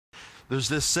There's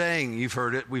this saying, you've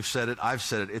heard it, we've said it, I've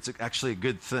said it. It's actually a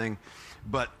good thing,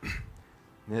 but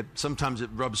sometimes it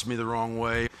rubs me the wrong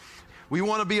way. We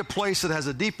want to be a place that has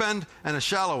a deep end and a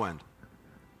shallow end.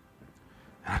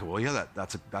 And I go, well, yeah,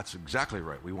 that's exactly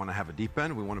right. We want to have a deep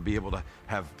end. We want to be able to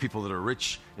have people that are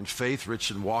rich in faith,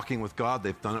 rich in walking with God.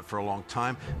 They've done it for a long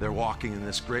time. They're walking in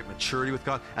this great maturity with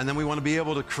God. And then we want to be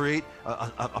able to create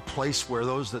a place where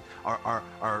those that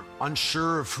are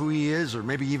unsure of who He is, or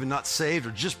maybe even not saved,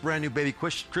 or just brand new baby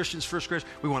Christians, first graders,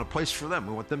 we want a place for them.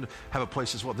 We want them to have a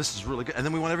place as well. This is really good. And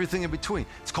then we want everything in between.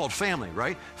 It's called family,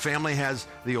 right? Family has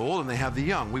the old and they have the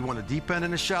young. We want a deep end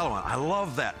and a shallow end. I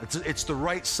love that. It's the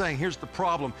right saying. Here's the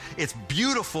problem. It's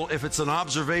beautiful if it's an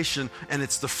observation and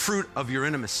it's the fruit of your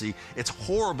intimacy. It's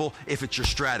horrible if it's your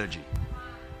strategy.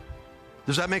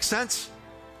 Does that make sense?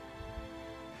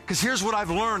 Because here's what I've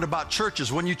learned about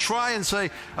churches. When you try and say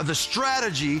our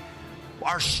strategy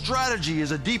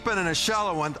is a deep end and a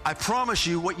shallow end, I promise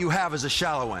you what you have is a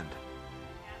shallow end.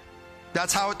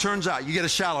 That's how it turns out. You get a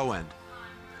shallow end.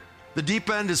 The deep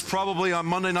end is probably on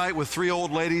Monday night with 3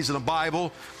 old ladies and a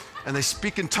Bible, and they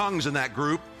speak in tongues in that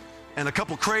group. And a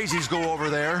couple crazies go over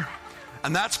there,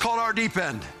 and that's called our deep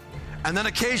end. And then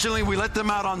occasionally we let them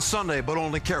out on Sunday, but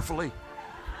only carefully.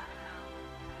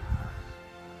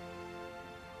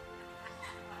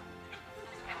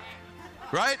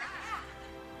 Right?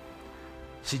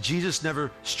 See, Jesus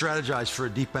never strategized for a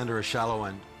deep end or a shallow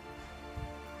end.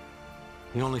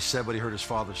 He only said what He heard His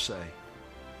Father say.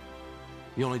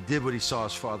 He only did what He saw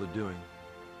His Father doing.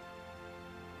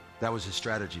 That was His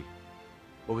strategy.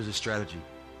 What was His strategy?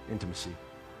 Intimacy.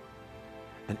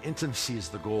 And intimacy is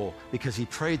the goal, because He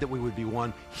prayed that we would be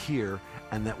one here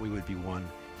and that we would be one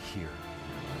here.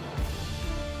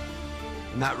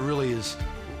 And that really is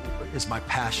my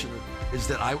passion, is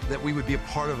that we would be a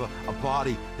part of a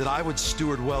body, that I would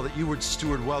steward well, that you would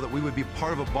steward well, that we would be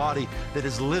part of a body that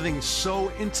is living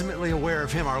so intimately aware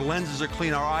of Him. Our lenses are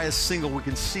clean, our eye is single, we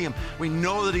can see Him. We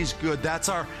know that He's good. That's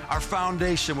our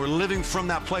foundation. We're living from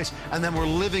that place, and then we're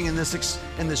living in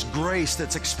this grace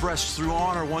that's expressed through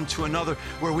honor one to another,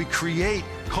 where we create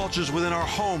cultures within our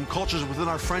home, cultures within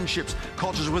our friendships,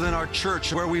 cultures within our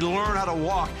church, where we learn how to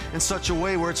walk in such a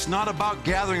way where it's not about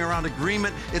gathering around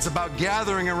agreement, it's about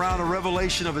gathering around a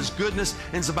revelation of His goodness,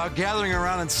 and it's about gathering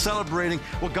around and celebrating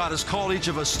what God has called each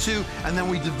of us to. And then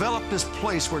we develop this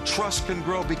place where trust can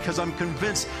grow, because I'm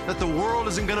convinced that the world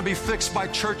isn't going to be fixed by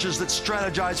churches that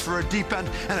strategize for a deep end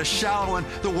and a shallow end.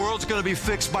 The world's going to be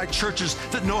fixed by churches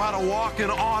that know how to walk in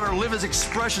honor, live as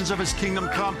expressions of His kingdom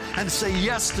come, and say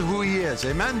yes to who He is.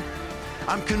 Amen?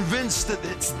 I'm convinced that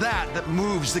it's that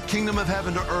moves the kingdom of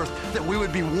heaven to earth, that we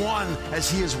would be one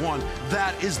as He is one.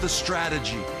 That is the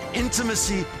strategy.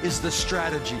 Intimacy is the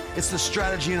strategy. It's the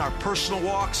strategy in our personal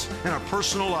walks, in our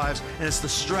personal lives, and it's the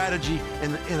strategy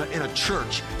in a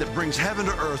church that brings heaven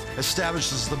to earth,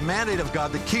 establishes the mandate of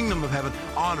God, the kingdom of heaven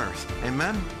on earth.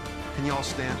 Amen? Can you all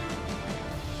stand?